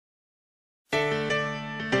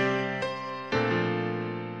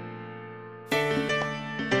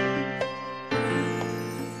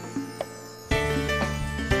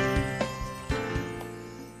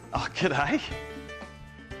G'day.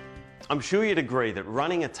 I'm sure you'd agree that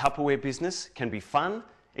running a Tupperware business can be fun,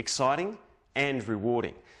 exciting and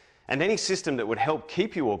rewarding. And any system that would help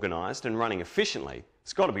keep you organised and running efficiently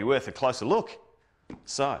has got to be worth a closer look.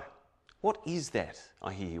 So, what is that,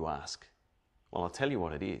 I hear you ask? Well, I'll tell you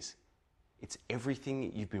what it is. It's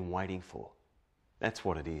everything you've been waiting for. That's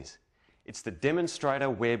what it is. It's the Demonstrator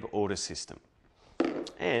web order system.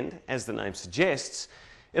 And, as the name suggests,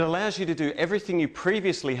 it allows you to do everything you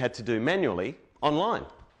previously had to do manually online.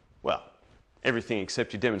 Well, everything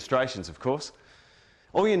except your demonstrations, of course.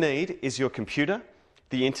 All you need is your computer,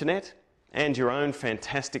 the internet, and your own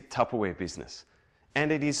fantastic Tupperware business. And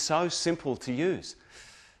it is so simple to use.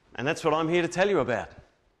 And that's what I'm here to tell you about.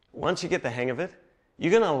 Once you get the hang of it,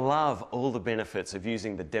 you're going to love all the benefits of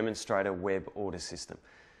using the Demonstrator web order system.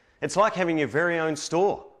 It's like having your very own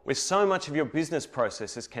store, where so much of your business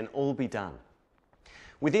processes can all be done.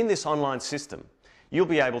 Within this online system, you'll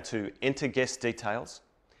be able to enter guest details,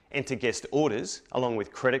 enter guest orders along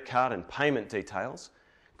with credit card and payment details,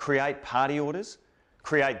 create party orders,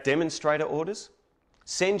 create demonstrator orders,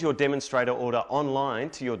 send your demonstrator order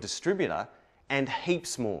online to your distributor, and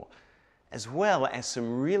heaps more, as well as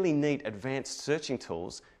some really neat advanced searching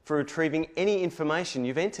tools for retrieving any information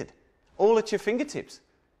you've entered, all at your fingertips.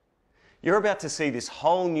 You're about to see this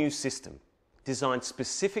whole new system designed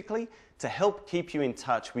specifically to help keep you in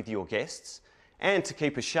touch with your guests and to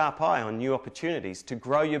keep a sharp eye on new opportunities to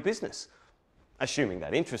grow your business, assuming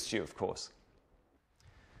that interests you, of course.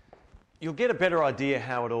 You'll get a better idea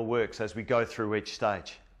how it all works as we go through each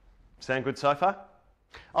stage. Sound good so far?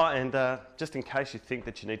 Oh, and just in case you think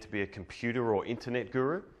that you need to be a computer or internet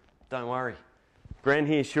guru, don't worry. Gran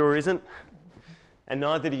here sure isn't, and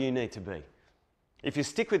neither do you need to be. If you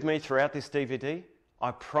stick with me throughout this DVD,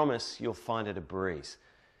 I promise you'll find it a breeze.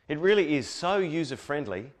 It really is so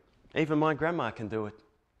user-friendly, even my grandma can do it.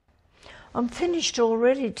 I'm finished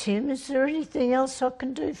already, Tim. Is there anything else I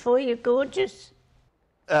can do for you, gorgeous?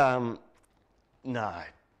 No.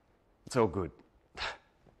 It's all good.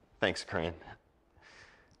 Thanks, Cran.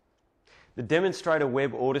 The Demonstrator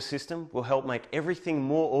web order system will help make everything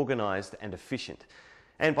more organised and efficient.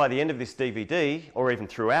 And by the end of this DVD, or even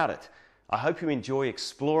throughout it, I hope you enjoy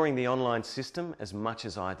exploring the online system as much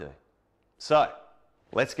as I do. So,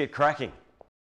 let's get cracking.